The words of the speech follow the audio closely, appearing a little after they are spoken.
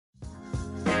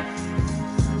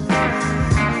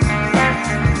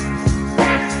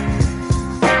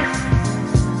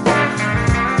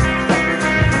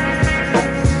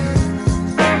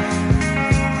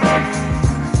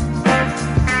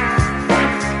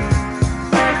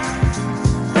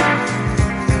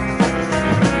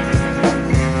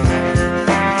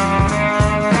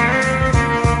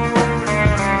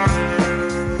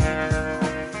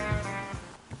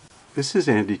This is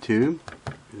Andy Tube.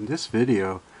 In this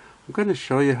video I'm going to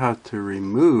show you how to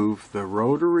remove the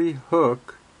rotary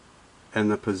hook and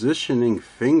the positioning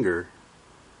finger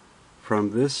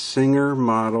from this Singer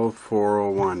Model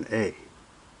 401A.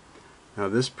 Now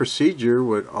this procedure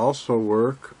would also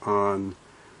work on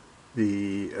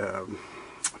the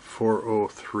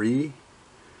 403,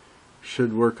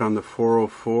 should work on the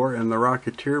 404, and the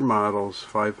Rocketeer models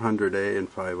 500A and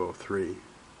 503.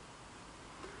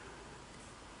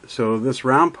 So this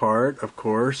round part, of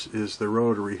course, is the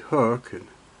rotary hook, and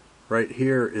right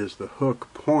here is the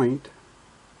hook point,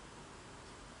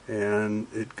 and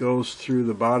it goes through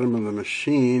the bottom of the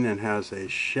machine and has a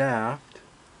shaft.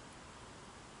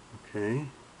 Okay,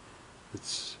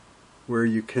 it's where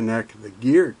you connect the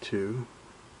gear to.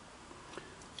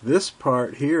 This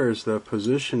part here is the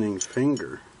positioning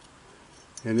finger,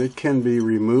 and it can be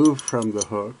removed from the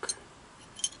hook,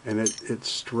 and it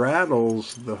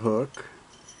straddles the hook.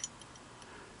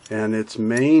 And its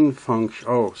main function,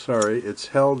 it's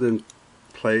held in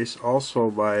place also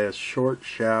by a short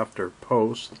shaft or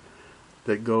post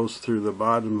that goes through the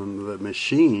bottom of the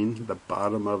machine,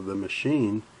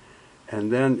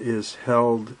 and then is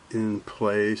held in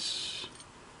place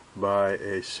by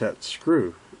a set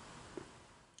screw.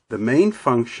 The main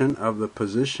function of the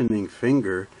positioning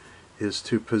finger is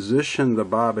to position the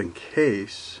bobbin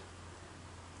case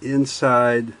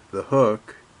inside the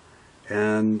hook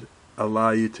and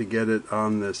allow you to get it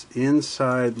on this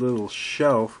inside little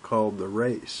shelf called the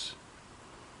race.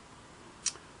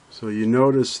 So you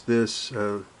notice this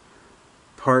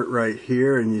part right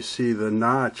here, and you see the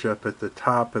notch up at the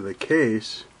top of the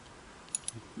case.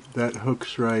 That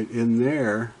hooks right in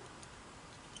there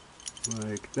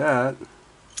like that,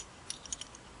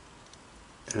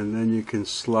 and then you can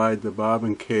slide the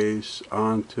bobbin case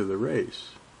onto the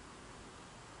race.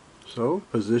 So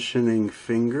positioning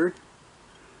finger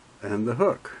and the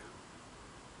hook.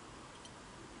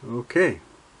 Okay.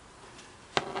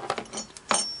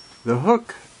 The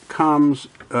hook comes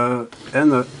and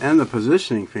the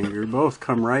positioning finger both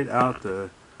come right out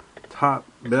the top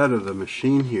bed of the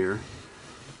machine here.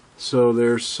 So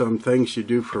there's some things you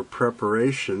do for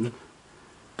preparation.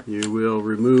 You will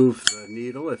remove the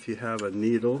needle if you have a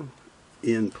needle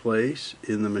in place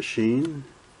in the machine.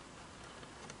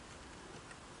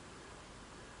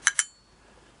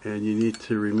 And you need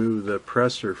to remove the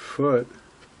presser foot.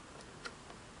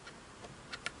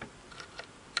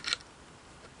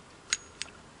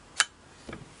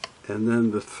 And then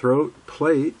the throat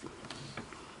plate.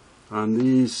 On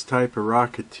these type of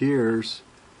Rocketeers,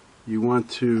 you want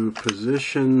to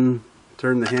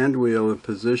turn the hand wheel and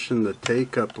position the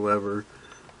take-up lever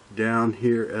down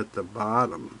here at the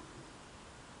bottom.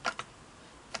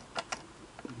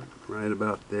 Right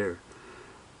about there.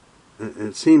 And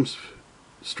it seems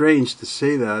strange to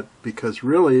say that, because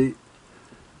really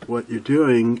what you're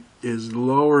doing is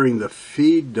lowering the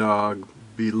feed dog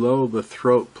below the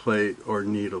throat plate or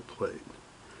needle plate,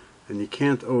 and you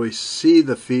can't always see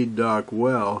the feed dog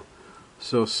well,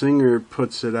 so Singer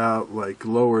puts it out like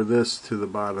lower this to the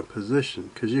bottom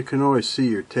position, because you can always see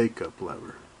your take-up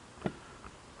lever.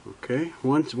 Okay,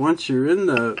 once you're in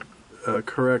the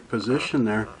correct position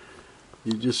there,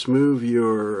 you just move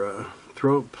your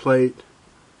throat plate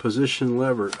position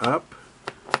lever up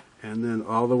and then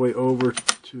all the way over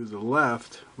to the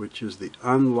left, which is the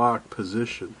unlock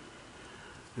position.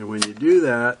 And when you do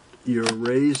that, you're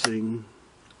raising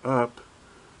up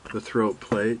the throat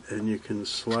plate, and you can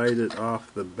slide it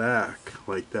off the back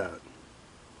like that.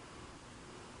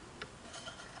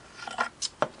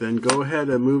 Then go ahead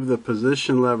and move the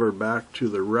position lever back to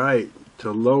the right to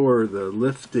lower the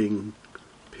lifting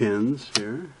pins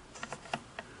here.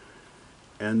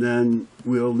 And then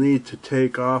we'll need to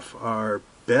take off our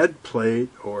bed plate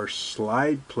or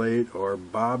slide plate or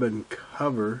bobbin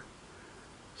cover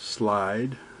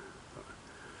slide,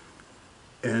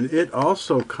 and it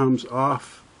also comes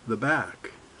off the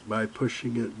back by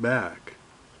pushing it back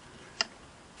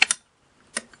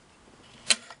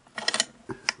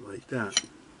like that.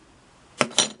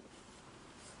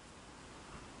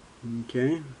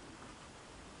 Okay,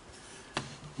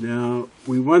 now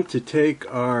we want to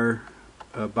take our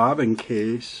bobbin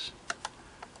case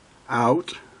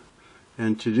out,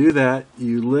 and to do that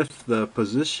you lift the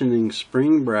positioning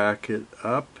spring bracket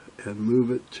up and move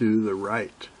it to the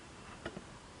right.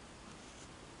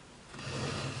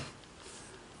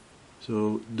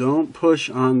 So don't push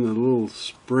on the little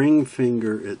spring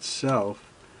finger itself,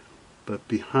 but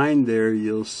behind there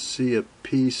you'll see a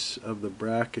piece of the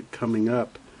bracket coming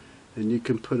up, and you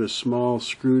can put a small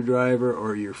screwdriver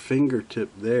or your fingertip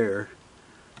there,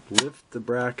 lift the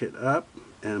bracket up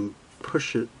and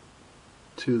push it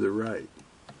to the right.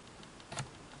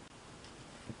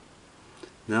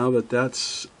 Now that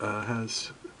that's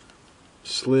has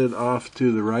slid off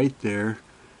to the right there,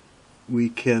 we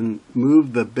can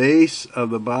move the base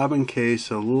of the bobbin case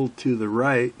a little to the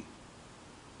right.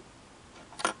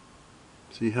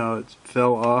 See how it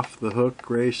fell off the hook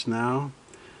race now?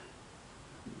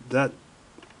 That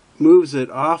moves it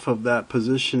off of that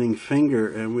positioning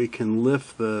finger, and we can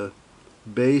lift the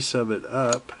base of it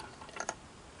up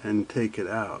and take it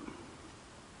out.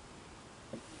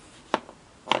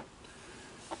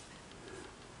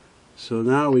 So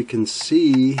now we can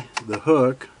see the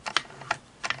hook,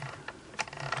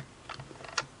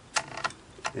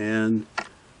 and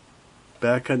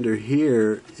back under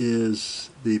here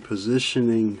is the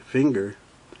positioning finger.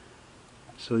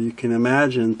 So you can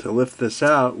imagine, to lift this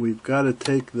out, we've got to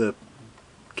take the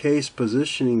case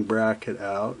positioning bracket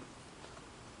out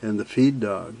and the feed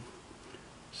dog.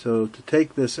 So to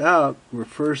take this out, we're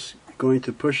first going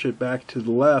to push it back to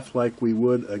the left like we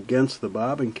would against the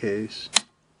bobbin case,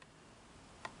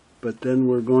 but then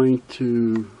we're going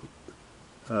to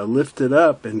lift it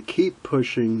up and keep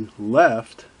pushing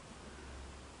left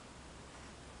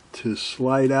to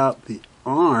slide out the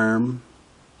arm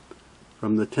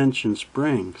from the tension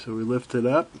spring. So we lift it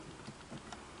up,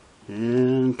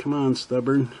 and come on,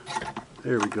 stubborn,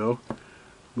 there we go,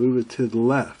 move it to the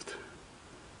left.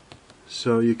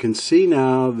 So you can see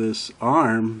now this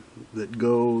arm that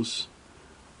goes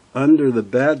under the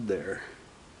bed there,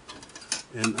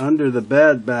 and under the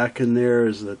bed back in there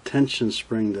is the tension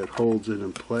spring that holds it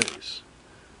in place.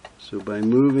 So by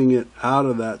moving it out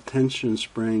of that tension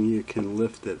spring, you can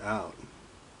lift it out.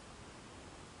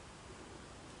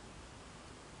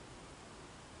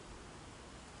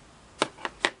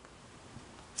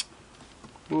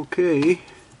 Okay,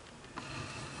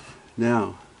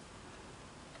 now,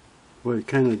 boy, it's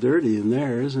kind of dirty in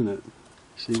there, isn't it?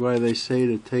 See why they say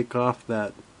to take off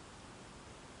that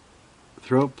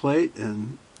throat plate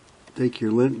and take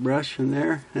your lint brush in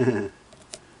there?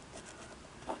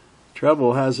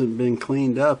 Trouble hasn't been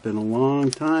cleaned up in a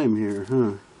long time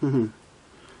here, huh?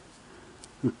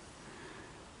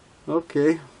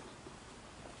 Okay.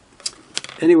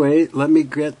 Anyway, let me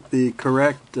get the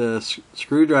correct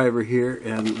screwdriver here,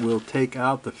 and we'll take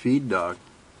out the feed dog.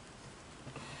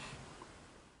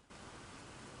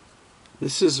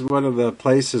 This is one of the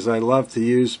places I love to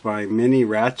use my mini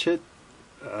ratchet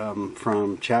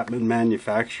from Chapman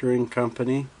Manufacturing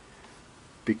Company,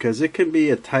 because it can be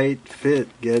a tight fit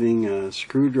getting a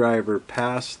screwdriver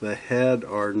past the head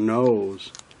or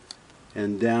nose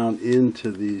and down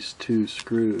into these two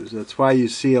screws. That's why you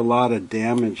see a lot of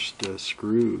damaged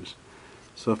screws.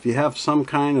 So if you have some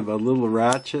kind of a little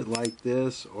ratchet like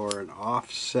this, or an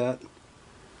offset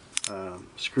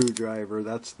screwdriver,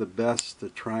 that's the best to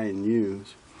try and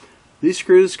use. These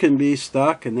screws can be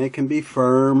stuck and they can be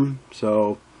firm,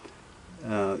 so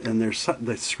and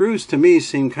the screws to me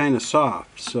seem kind of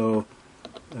soft, so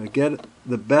get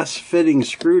the best fitting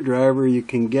screwdriver you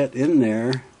can get in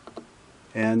there.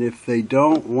 And if they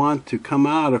don't want to come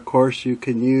out, of course, you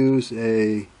can use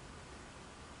a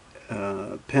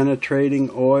penetrating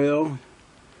oil,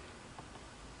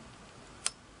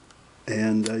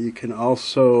 and you can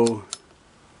also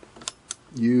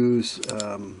use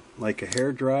like a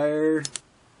hair dryer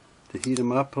to heat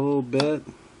them up a little bit.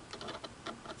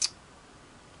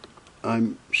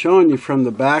 I'm showing you from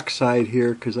the back side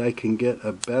here because I can get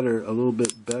a little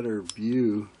bit better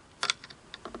view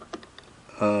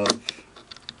of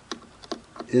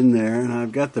in there, and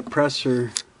I've got the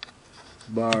presser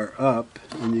bar up,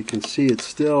 and you can see it's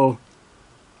still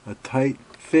a tight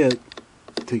fit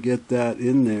to get that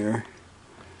in there.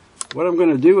 What I'm going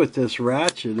to do with this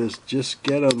ratchet is just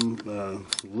get them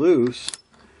loose,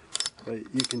 but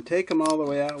you can take them all the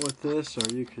way out with this,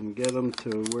 or you can get them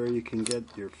to where you can get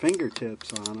your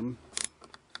fingertips on them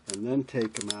and then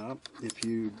take them out. If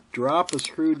you drop a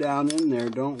screw down in there,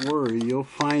 don't worry, you'll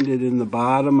find it in the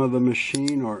bottom of the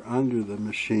machine or under the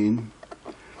machine,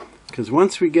 because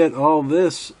once we get all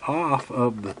this off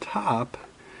of the top,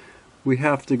 we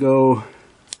have to go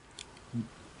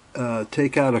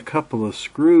take out a couple of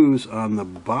screws on the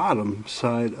bottom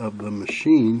side of the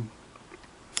machine.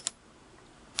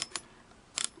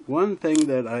 One thing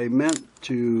that I meant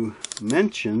to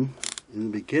mention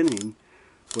in the beginning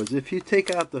was, if you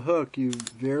take out the hook, you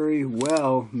very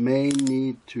well may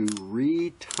need to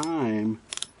re-time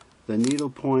the needle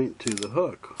point to the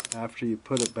hook after you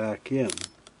put it back in.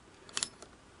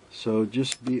 So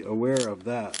just be aware of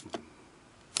that.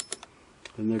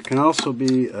 And there can also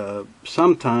be,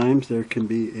 sometimes there can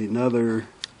be another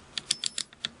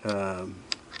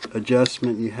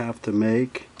adjustment you have to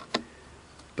make.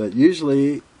 But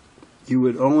usually you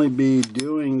would only be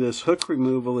doing this hook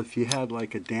removal if you had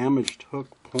like a damaged hook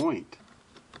point,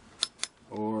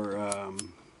 or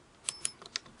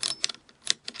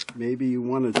maybe you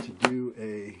wanted to do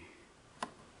a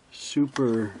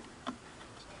super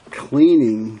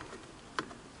cleaning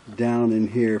down in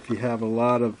here if you have a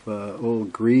lot of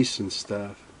old grease and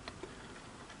stuff.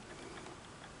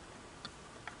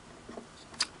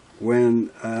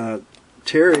 When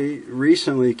Terry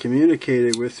recently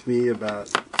communicated with me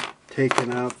about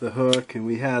taking out the hook, and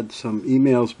we had some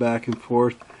emails back and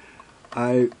forth,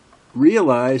 I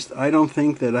realized I don't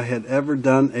think that I had ever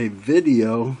done a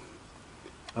video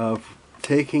of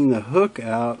taking the hook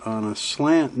out on a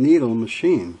slant needle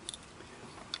machine.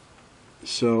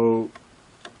 So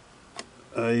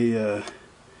I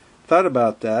thought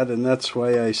about that, and that's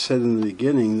why I said in the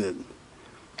beginning that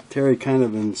Terry kind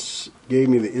of gave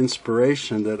me the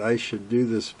inspiration that I should do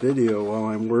this video while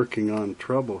I'm working on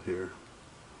trouble here.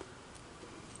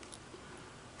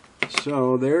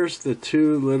 So there's the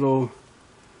two little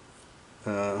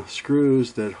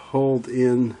screws that hold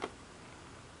in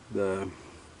the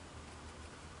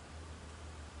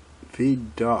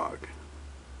feed dog.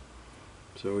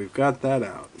 So we've got that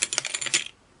out.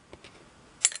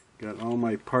 Got all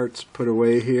my parts put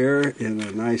away here in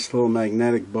a nice little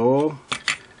magnetic bowl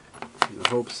in the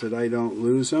hopes that I don't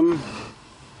lose them.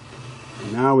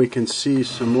 And now we can see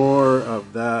some more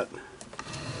of that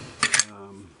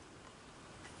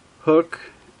hook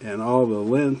and all the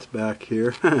lint back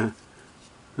here.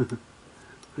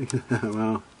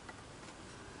 Well,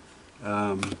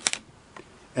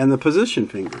 and the position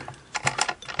finger.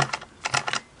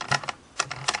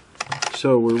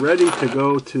 So we're ready to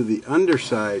go to the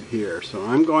underside here. So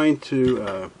I'm going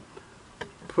to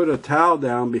put a towel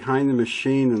down behind the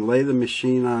machine and lay the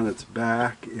machine on its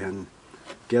back and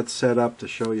get set up to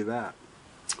show you that.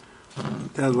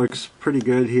 That looks pretty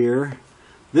good here.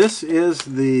 This is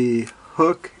the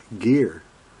hook gear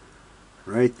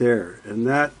right there, and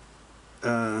that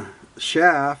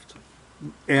shaft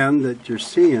end that you're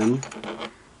seeing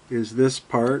is this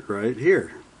part right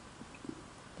here.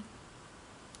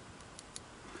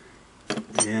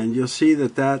 And you'll see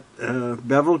that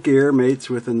bevel gear mates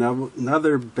with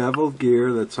another bevel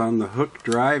gear that's on the hook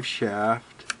drive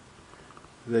shaft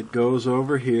that goes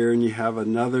over here, and you have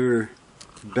another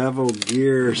bevel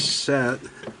gear set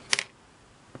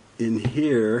in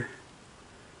here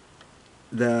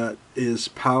that is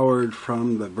powered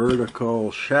from the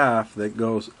vertical shaft that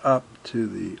goes up to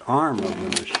the arm of the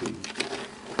machine.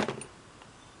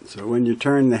 So when you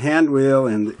turn the hand wheel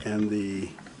and the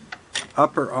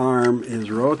upper arm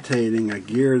is rotating, a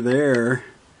gear there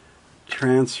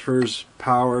transfers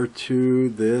power to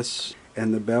this,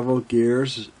 and the bevel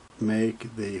gears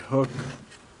make the hook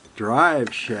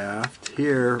drive shaft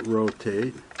here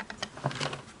rotate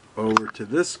over to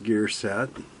this gear set,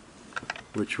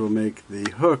 which will make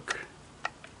the hook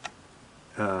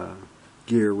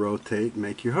gear rotate and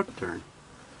make your hook turn.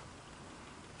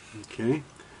 Okay.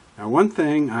 Now one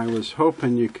thing I was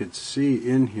hoping you could see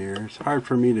in here, it's hard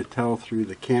for me to tell through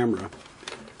the camera,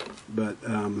 but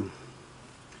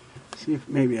see if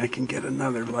maybe I can get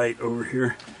another light over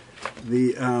here.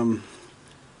 The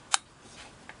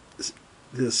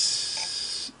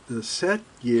set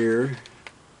gear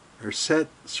or set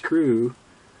screw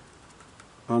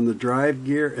on the drive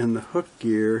gear and the hook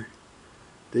gear,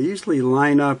 they usually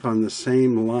line up on the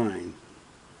same line.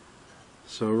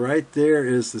 So right there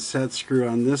is the set screw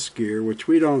on this gear, which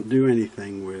we don't do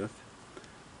anything with,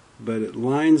 but it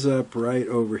lines up right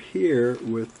over here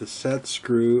with the set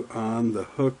screw on the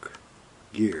hook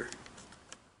gear.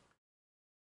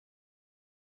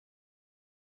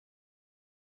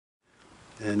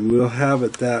 And we'll have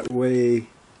it that way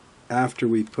after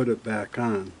we put it back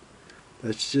on.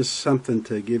 That's just something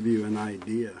to give you an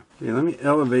idea. Okay, let me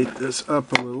elevate this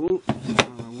up a little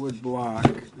on a wood block.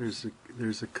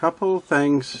 There's a couple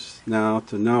things now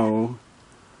to know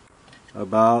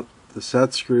about the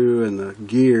set screw and the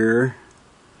gear.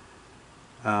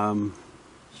 The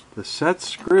set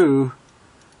screw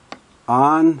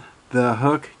on the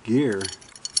hook gear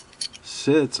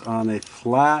sits on a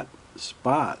flat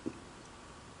spot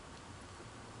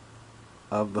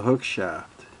of the hook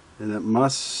shaft, and it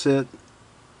must sit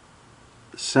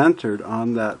centered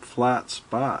on that flat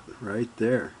spot right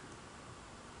there.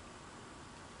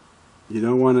 You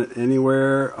don't want it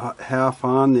anywhere half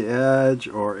on the edge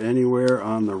or anywhere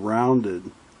on the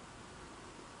rounded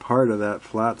part of that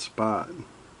flat spot.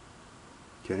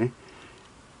 Okay?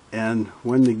 And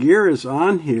when the gear is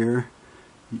on here,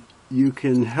 you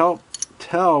can help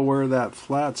tell where that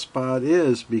flat spot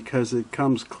is because it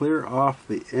comes clear off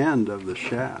the end of the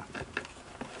shaft.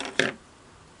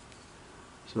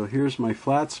 So here's my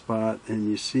flat spot, and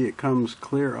you see it comes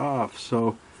clear off.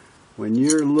 So when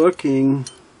you're looking,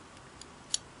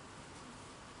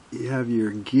 you have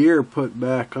your gear put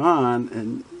back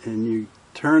on, and you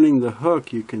turning the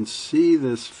hook, you can see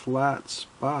this flat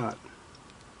spot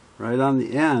right on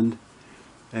the end,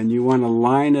 and you want to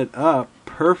line it up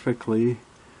perfectly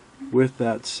with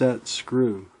that set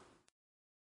screw.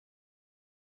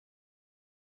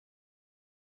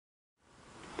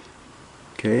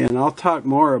 Okay, and I'll talk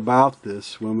more about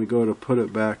this when we go to put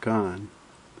it back on.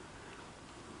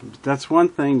 But that's one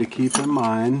thing to keep in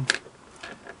mind.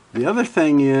 The other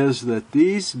thing is that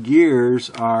these gears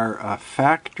are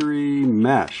factory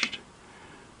meshed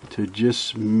to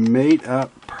just mate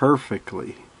up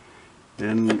perfectly.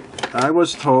 And I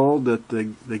was told that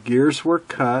the gears were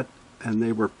cut and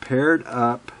they were paired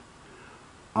up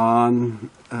on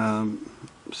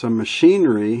some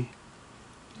machinery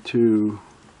to,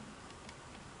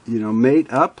 you know,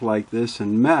 mate up like this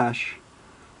and mesh,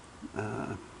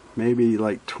 maybe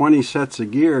like 20 sets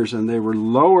of gears, and they were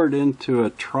lowered into a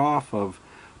trough of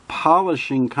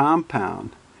polishing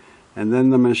compound, and then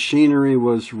the machinery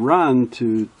was run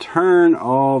to turn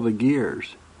all the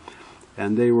gears,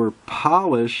 and they were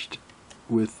polished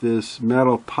with this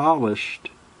metal polished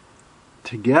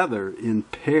together in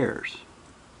pairs,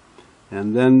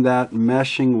 and then that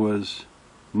meshing was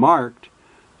marked.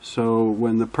 So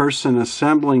when the person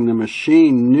assembling the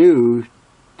machine knew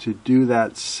to do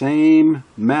that same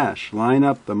mesh, line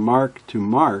up the mark to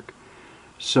mark,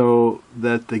 so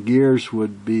that the gears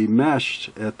would be meshed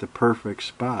at the perfect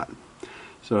spot.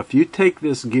 So if you take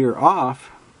this gear off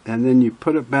and then you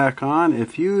put it back on,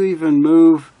 if you even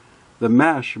move the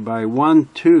mesh by one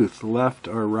tooth left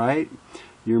or right,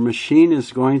 your machine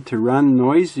is going to run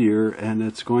noisier and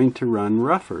it's going to run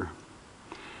rougher.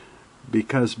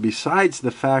 Because besides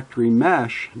the factory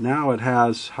mesh, now it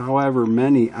has however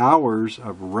many hours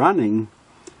of running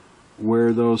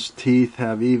where those teeth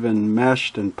have even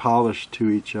meshed and polished to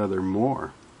each other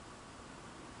more.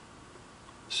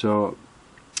 So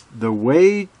the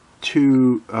way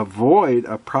to avoid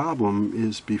a problem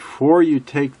is, before you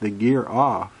take the gear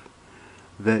off,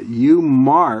 that you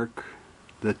mark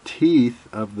the teeth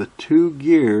of the two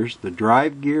gears, the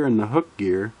drive gear and the hook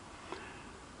gear,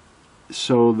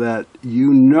 so that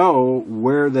you know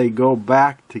where they go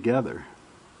back together.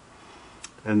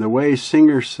 And the way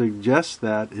Singer suggests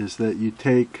that is that you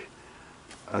take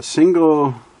a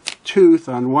single tooth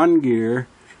on one gear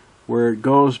where it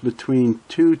goes between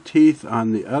two teeth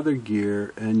on the other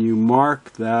gear, and you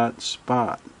mark that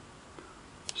spot.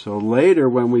 So later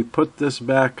when we put this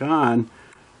back on,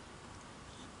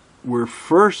 we're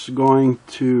first going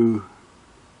to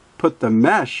put the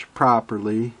mesh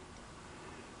properly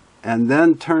and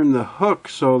then turn the hook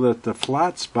so that the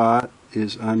flat spot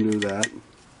is under that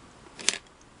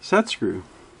set screw.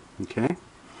 Okay.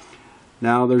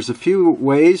 Now there's a few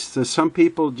ways. Some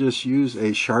people just use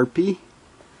a Sharpie,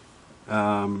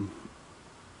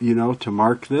 you know, to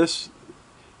mark this.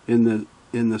 In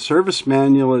the service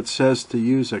manual it says to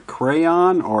use a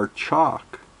crayon or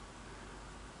chalk.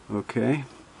 Okay.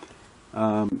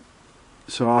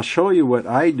 So I'll show you what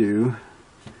I do.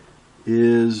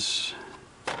 Is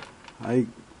I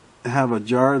have a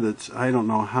jar that's, I don't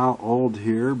know how old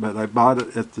here, but I bought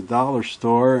it at the dollar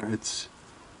store. It's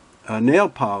a nail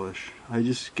polish. I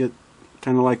just get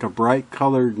kind of like a bright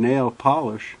colored nail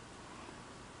polish,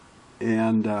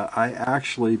 and I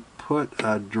actually put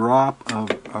a drop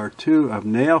of or two of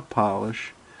nail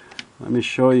polish. Let me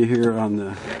show you here on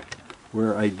the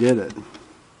where I did it.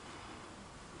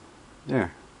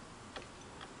 There.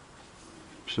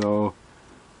 So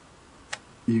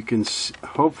you can,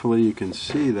 hopefully you can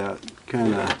see that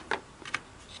kind of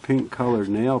pink colored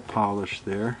nail polish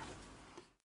there.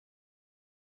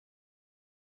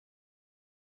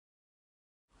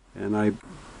 And I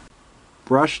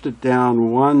brushed it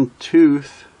down one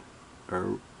tooth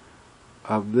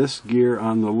of this gear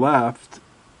on the left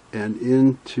and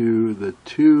into the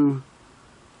two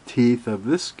teeth of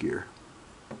this gear.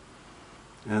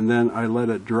 And then I let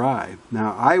it dry.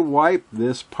 Now I wipe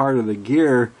this part of the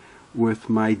gear with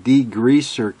my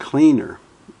degreaser cleaner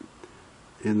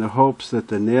in the hopes that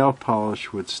the nail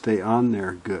polish would stay on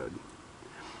there good.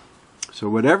 So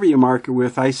whatever you mark it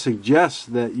with, I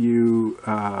suggest that you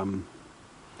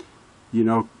you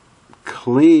know,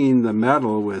 clean the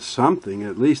metal with something,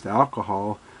 at least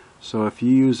alcohol. So if you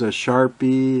use a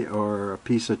Sharpie or a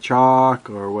piece of chalk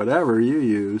or whatever you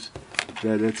use,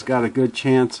 that it's got a good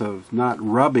chance of not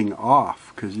rubbing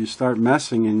off, because you start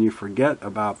messing and you forget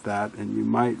about that and you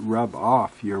might rub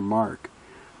off your mark.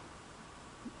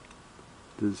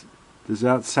 Does Does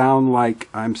that sound like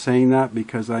I'm saying that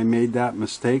because I made that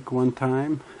mistake one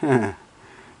time?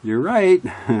 You're right.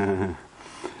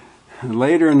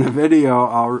 Later in the video,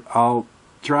 I'll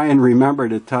try and remember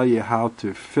to tell you how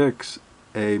to fix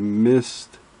a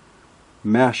meshed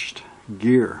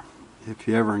gear if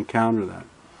you ever encounter that.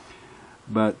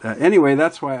 But anyway,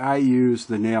 that's why I use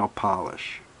the nail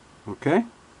polish. Okay?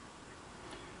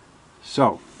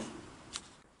 So,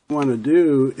 what I want to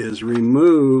do is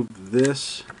remove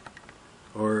this,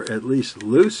 or at least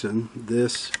loosen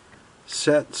this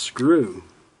set screw.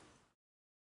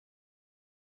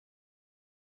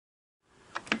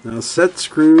 Now, set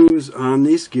screws on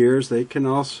these gears, they can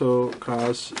also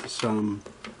cause some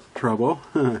trouble.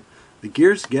 The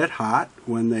gears get hot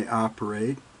when they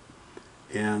operate,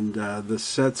 and the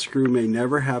set screw may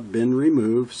never have been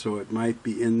removed, so it might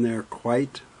be in there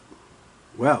quite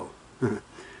well.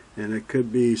 And it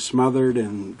could be smothered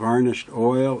in varnished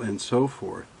oil and so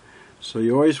forth. So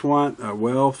you always want a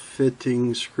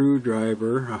well-fitting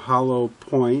screwdriver, a hollow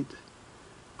point,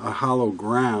 a hollow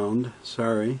ground,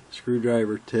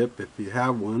 screwdriver tip if you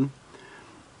have one.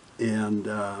 And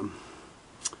they're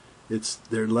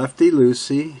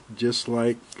lefty-loosey, just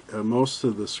like most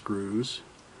of the screws.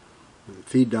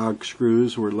 Feed dog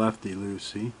screws were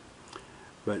lefty-loosey.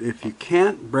 But if you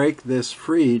can't break this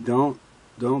free, don't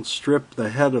strip the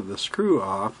head of the screw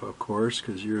off, of course,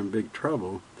 because you're in big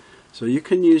trouble. So you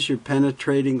can use your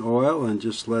penetrating oil and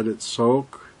just let it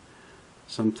soak,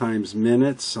 sometimes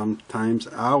minutes, sometimes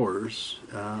hours.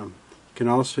 You can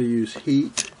also use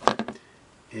heat,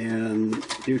 and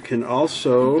you can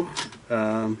also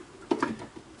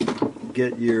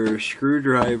get your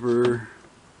screwdriver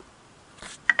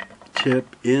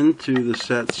tip into the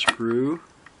set screw.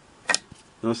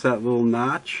 Notice that little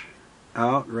notch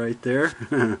out right there.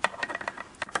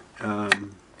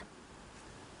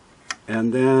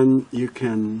 And then you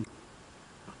can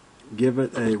give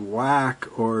it a whack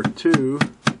or two,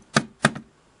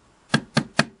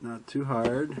 not too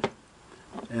hard.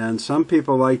 And some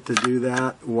people like to do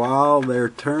that while they're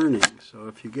turning. So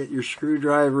if you get your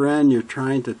screwdriver in, you're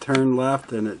trying to turn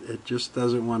left and it just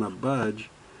doesn't want to budge,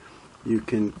 you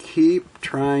can keep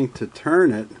trying to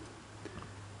turn it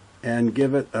and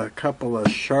give it a couple of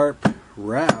sharp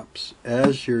raps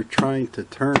as you're trying to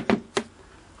turn it.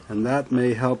 And that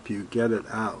may help you get it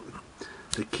out.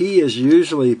 The key is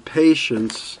usually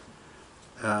patience,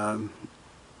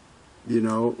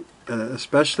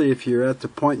 especially if you're at the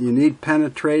point you need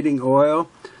penetrating oil.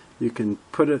 You can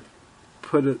put it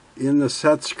in the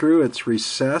set screw. It's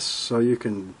recessed, so you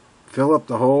can fill up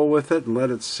the hole with it and let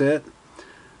it sit.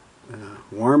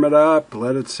 Warm it up,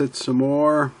 let it sit some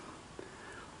more.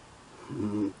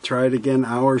 Try it again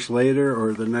hours later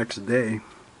or the next day.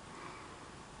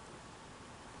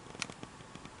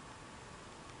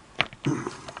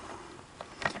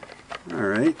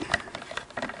 Alright,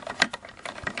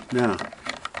 now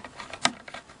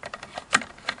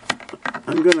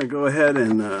I'm going to go ahead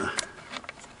and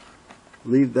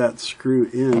leave that screw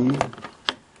in.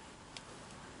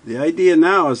 The idea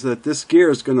now is that this gear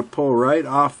is going to pull right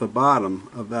off the bottom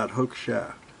of that hook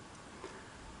shaft,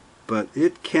 but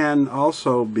it can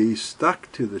also be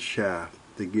stuck to the shaft,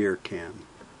 the gear can.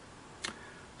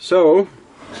 So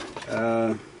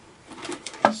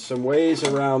some ways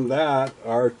around that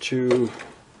are to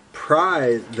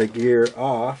pry the gear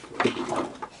off.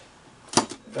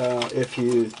 If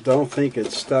you don't think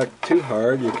it's stuck too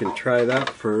hard, you can try that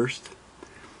first.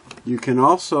 You can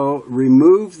also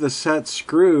remove the set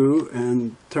screw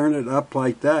and turn it up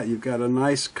like that. You've got a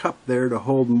nice cup there to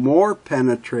hold more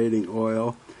penetrating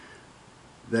oil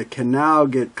that can now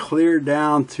get clear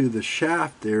down to the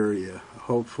shaft area,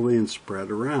 hopefully, and spread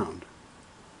around.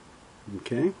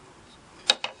 Okay?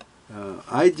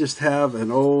 I just have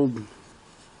an old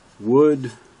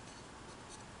wood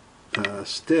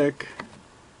stick,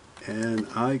 and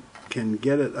I can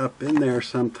get it up in there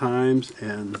sometimes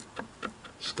and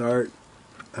start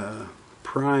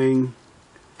prying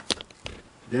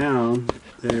down.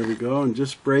 There we go, and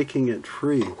just breaking it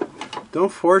free.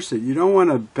 Don't force it. You don't want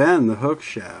to bend the hook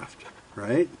shaft,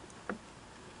 right?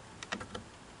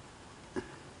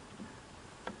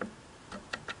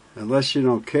 Unless you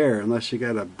don't care, unless you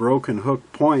got a broken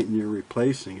hook point and you're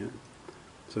replacing it.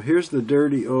 So here's the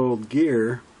dirty old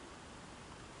gear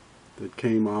that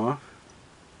came off.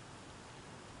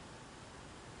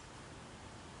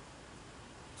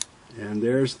 And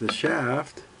there's the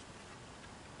shaft.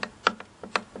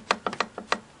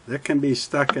 That can be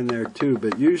stuck in there too,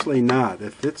 but usually not.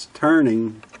 If it's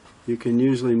turning, you can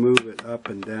usually move it up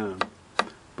and down.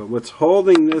 But what's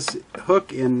holding this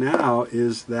hook in now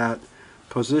is that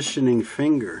positioning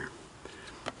finger.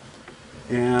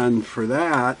 And for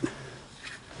that,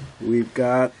 we've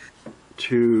got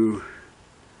to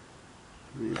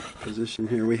position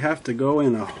here. We have to go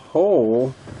in a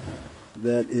hole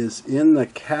that is in the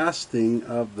casting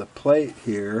of the plate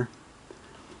here,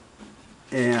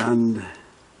 and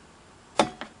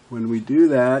when we do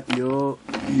that,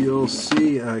 you'll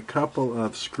see a couple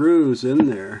of screws in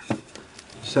there,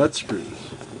 set screws.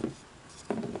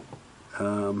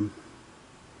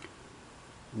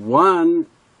 One,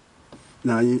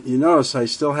 now you notice I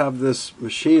still have this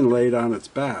machine laid on its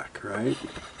back, right?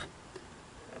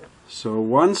 So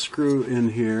one screw in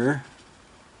here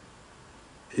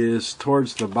is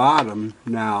towards the bottom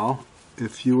now.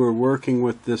 If you were working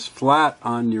with this flat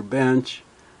on your bench,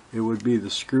 it would be the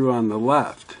screw on the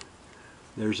left.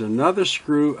 There's another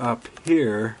screw up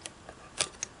here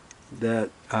that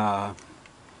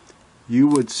you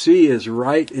would see is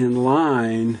right in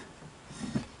line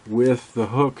with the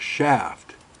hook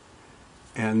shaft.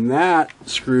 And that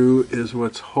screw is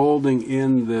what's holding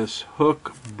in this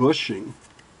hook bushing.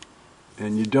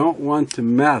 And you don't want to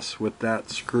mess with that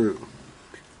screw,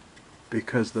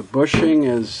 because the bushing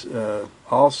is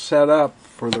all set up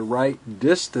for the right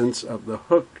distance of the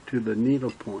hook to the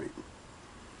needle point.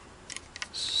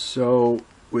 So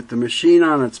with the machine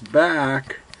on its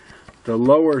back, the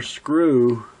lower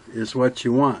screw is what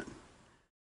you want.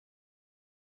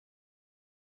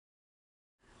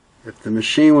 If the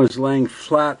machine was laying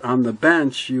flat on the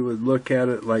bench, you would look at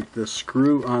it like the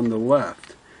screw on the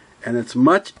left. And it's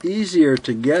much easier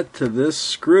to get to this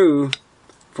screw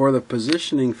for the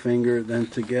positioning finger than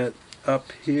to get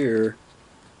up here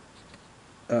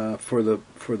for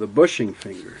the bushing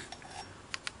finger.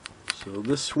 So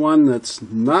this one that's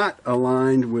not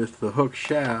aligned with the hook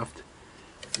shaft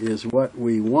is what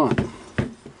we want.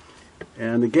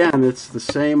 And again, it's the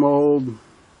same old,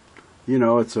 you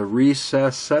know, it's a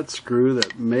recessed set screw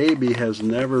that maybe has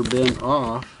never been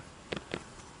off.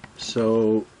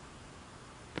 So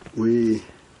we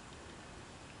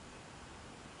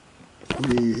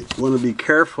want to be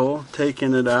careful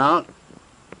taking it out.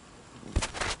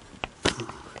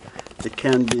 It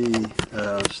can be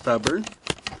stubborn,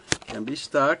 can be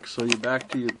stuck, so you're back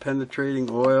to your penetrating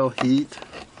oil, heat.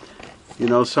 You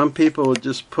know, some people would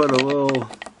just put a little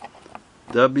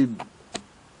WD-40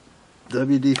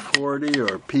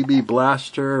 or PB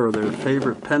Blaster or their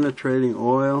favorite penetrating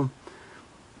oil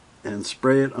and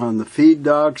spray it on the feed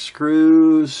dog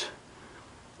screws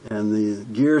and the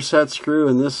gear set screw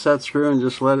and this set screw, and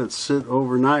just let it sit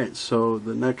overnight, so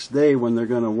the next day when they're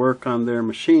going to work on their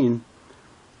machine,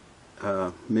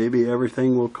 maybe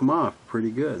everything will come off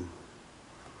pretty good.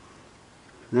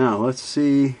 Now let's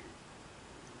see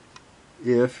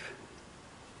if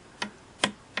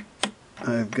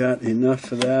I've got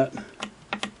enough of that.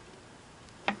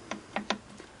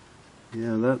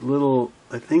 Yeah, that little,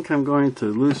 I think I'm going to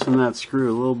loosen that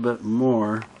screw a little bit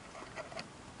more.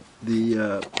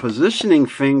 The positioning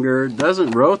finger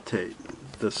doesn't rotate,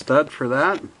 the stud for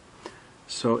that,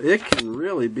 so it can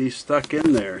really be stuck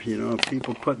in there. You know,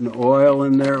 people putting oil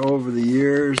in there over the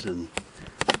years and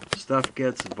stuff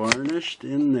gets varnished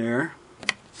in there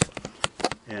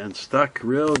and stuck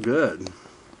real good.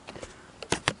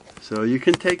 So you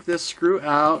can take this screw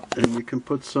out and you can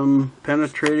put some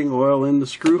penetrating oil in the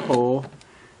screw hole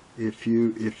if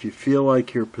you feel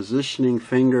like your positioning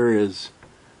finger is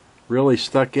really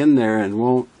stuck in there and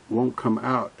won't come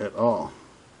out at all.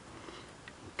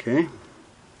 Okay,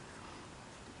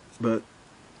 but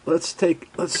let's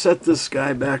set this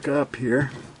guy back up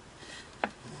here,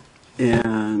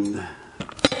 and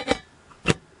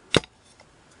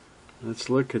let's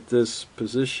look at this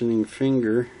positioning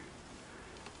finger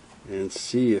and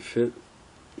see if it,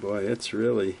 boy, it's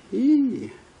really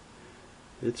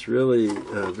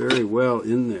very well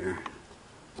in there.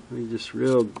 Let me just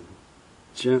real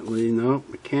gently, nope,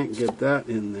 we can't get that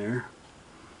in there.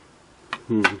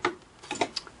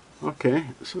 Okay,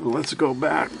 so let's go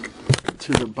back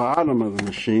to the bottom of the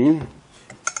machine,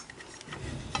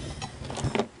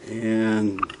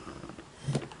 and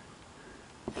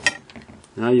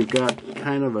now you've got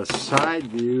kind of a side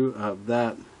view of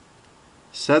that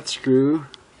set screw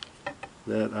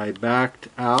that I backed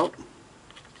out,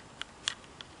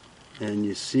 and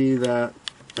you see that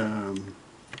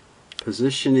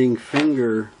positioning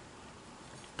finger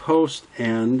post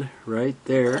end right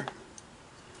there.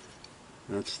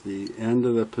 That's the end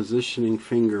of the positioning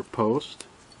finger post.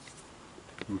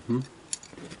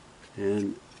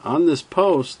 And on this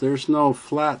post there's no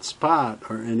flat spot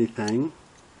or anything.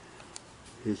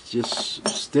 It just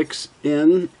sticks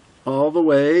in all the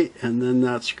way, and then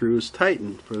that screw is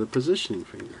tightened for the positioning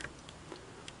finger.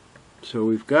 So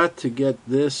we've got to get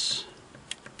this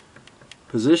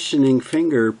positioning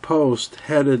finger post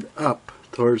headed up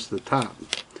towards the top.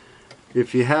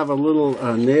 If you have a little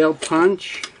nail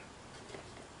punch,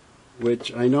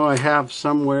 which I know I have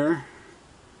somewhere,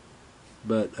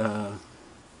 but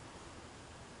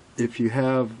if you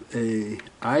have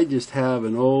I just have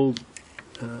an old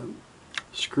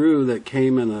screw that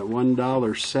came in a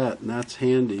 $1 set, and that's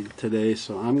handy today,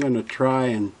 so I'm going to try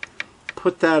and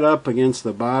put that up against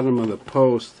the bottom of the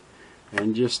post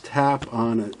and just tap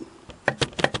on it.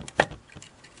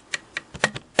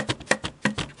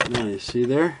 Now you see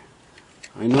there?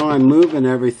 I know I'm moving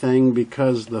everything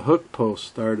because the hook post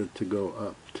started to go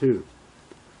up too.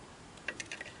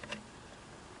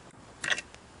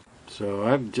 So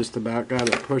I've just about got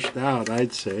it pushed out,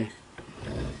 I'd say.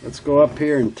 Let's go up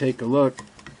here and take a look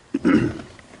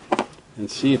and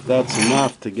see if that's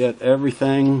enough to get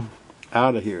everything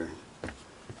out of here.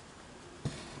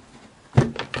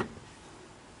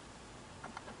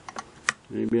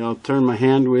 Maybe I'll turn my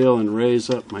hand wheel and raise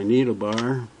up my needle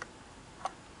bar.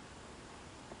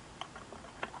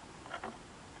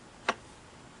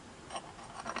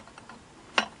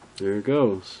 There it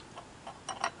goes.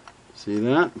 See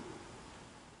that?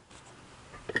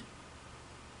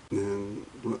 And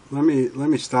let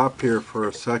me stop here for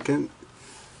a second,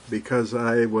 because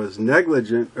I was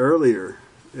negligent earlier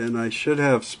and I should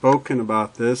have spoken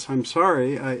about this. I'm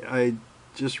sorry, I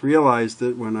just realized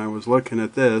it when I was looking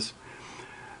at this.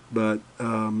 But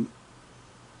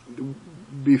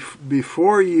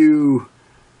before you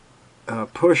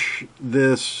push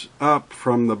this up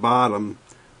from the bottom,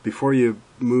 before you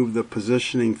move the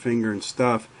positioning finger and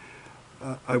stuff,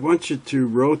 I want you to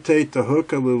rotate the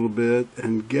hook a little bit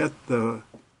and get that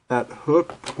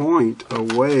hook point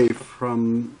away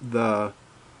from the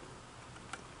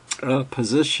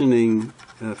positioning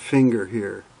finger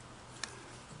here.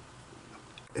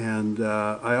 And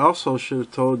I also should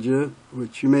have told you,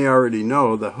 which you may already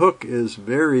know, the hook is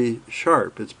very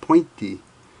sharp. It's pointy.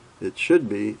 It should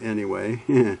be anyway.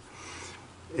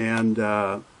 And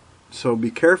so be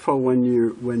careful when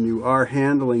you are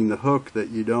handling the hook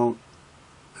that you don't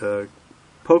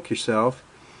poke yourself,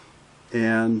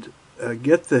 and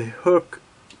get the hook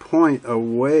point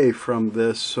away from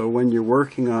this, so when you're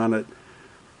working on it,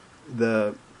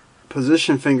 the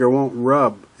position finger won't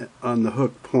rub on the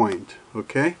hook point.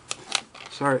 Okay?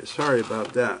 Sorry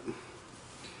about that.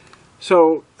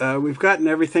 So we've gotten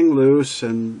everything loose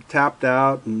and tapped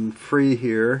out and free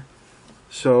here.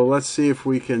 So let's see if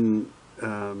we can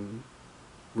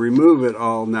remove it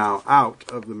all now out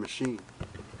of the machine.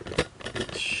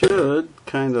 It should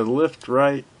kind of lift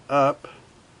right up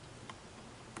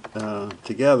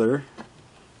together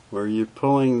where you're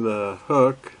pulling the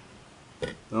hook.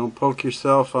 Don't poke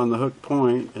yourself on the hook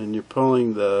point, and you're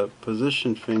pulling the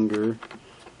position finger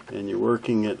and you're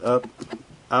working it up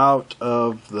out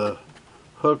of the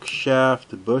hook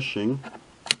shaft bushing,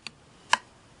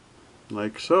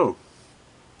 like so.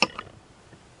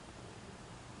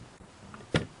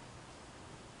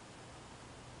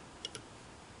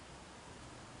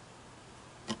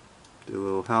 Do a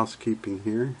little housekeeping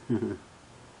here.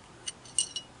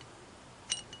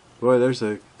 Boy, there's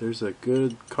a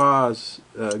good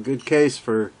good case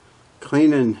for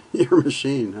cleaning your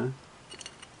machine, huh?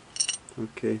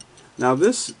 Okay. Now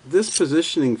this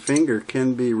positioning finger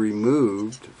can be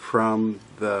removed from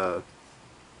the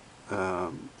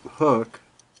hook.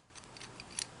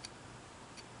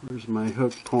 Where's my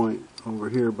hook point? Over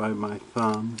here by my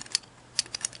thumb.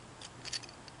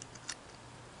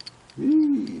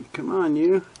 Eee, come on,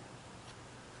 you.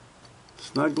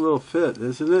 Snug little fit,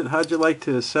 isn't it? How'd you like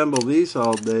to assemble these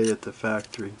all day at the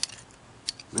factory?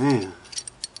 Man.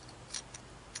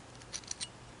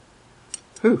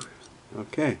 Whew.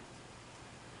 Okay.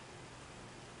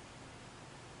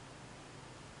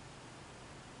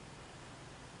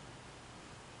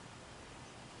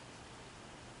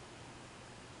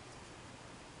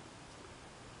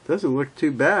 Doesn't look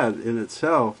too bad in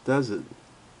itself, does it?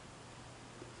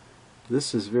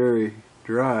 This is very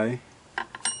dry,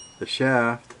 the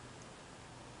shaft.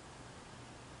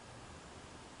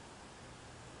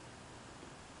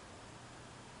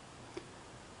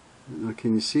 Now,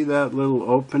 can you see that little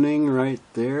opening right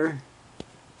there?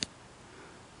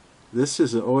 This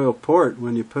is an oil port.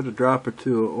 When you put a drop or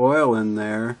two of oil in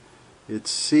there, it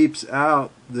seeps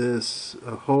out this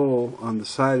hole on the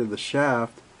side of the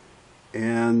shaft,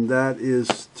 and that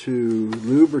is to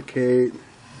lubricate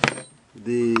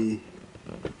the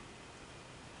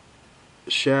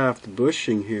shaft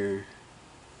bushing here.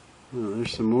 Oh,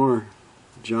 there's some more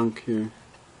junk here.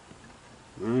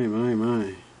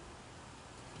 My.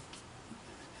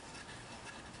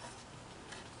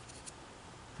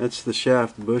 That's the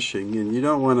shaft bushing, and you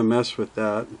don't want to mess with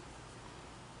that.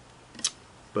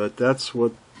 But that's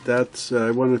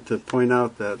I wanted to point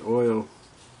out that oil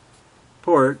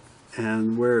port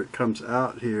and where it comes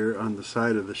out here on the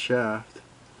side of the shaft.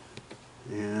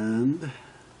 And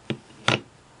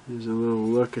here's a little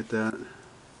look at that.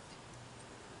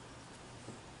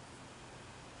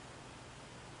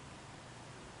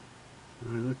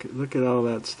 Look at all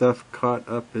that stuff caught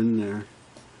up in there.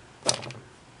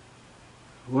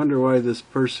 I wonder why this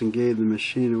person gave the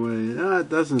machine away. It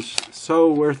doesn't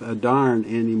so worth a darn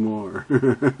anymore,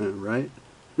 right?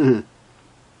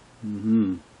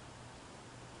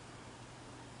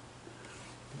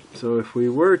 So if we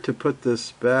were to put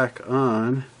this back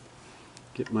on,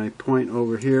 get my point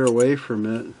over here away from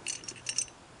it,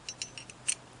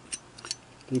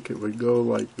 I think it would go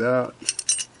like that.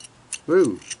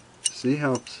 Woo! See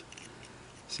how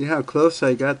close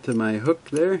I got to my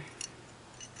hook there?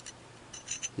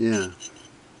 Yeah.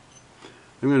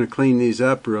 I'm going to clean these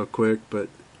up real quick, but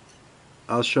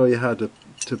I'll show you how to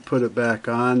put it back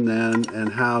on then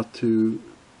and how to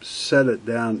set it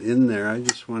down in there. I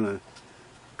just want to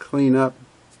clean up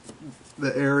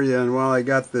the area, and while I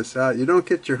got this out, you don't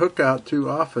get your hook out too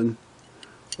often,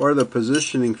 or the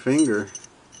positioning finger,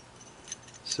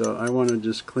 so I want to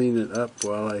just clean it up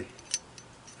while I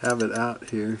have it out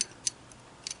here.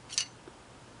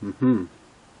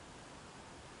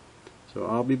 So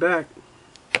I'll be back.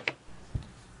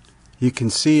 You can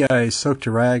see I soaked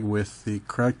a rag with the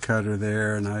crud cutter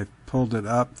there, and I pulled it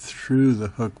up through the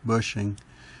hook bushing.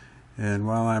 And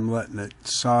while I'm letting it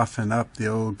soften up the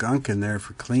old gunk in there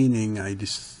for cleaning, I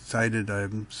decided I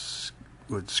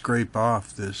would scrape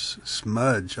off this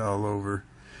smudge all over.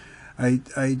 I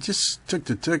just took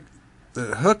the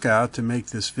hook out to make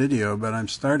this video, but I'm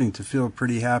starting to feel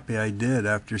pretty happy I did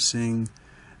after seeing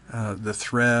the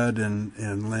thread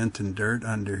and lint and dirt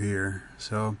under here.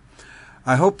 So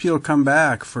I hope you'll come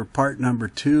back for part number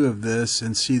 2 of this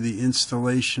and see the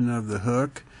installation of the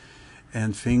hook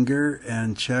and finger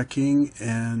and checking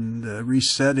and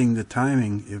resetting the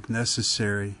timing if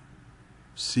necessary.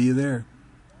 See you there.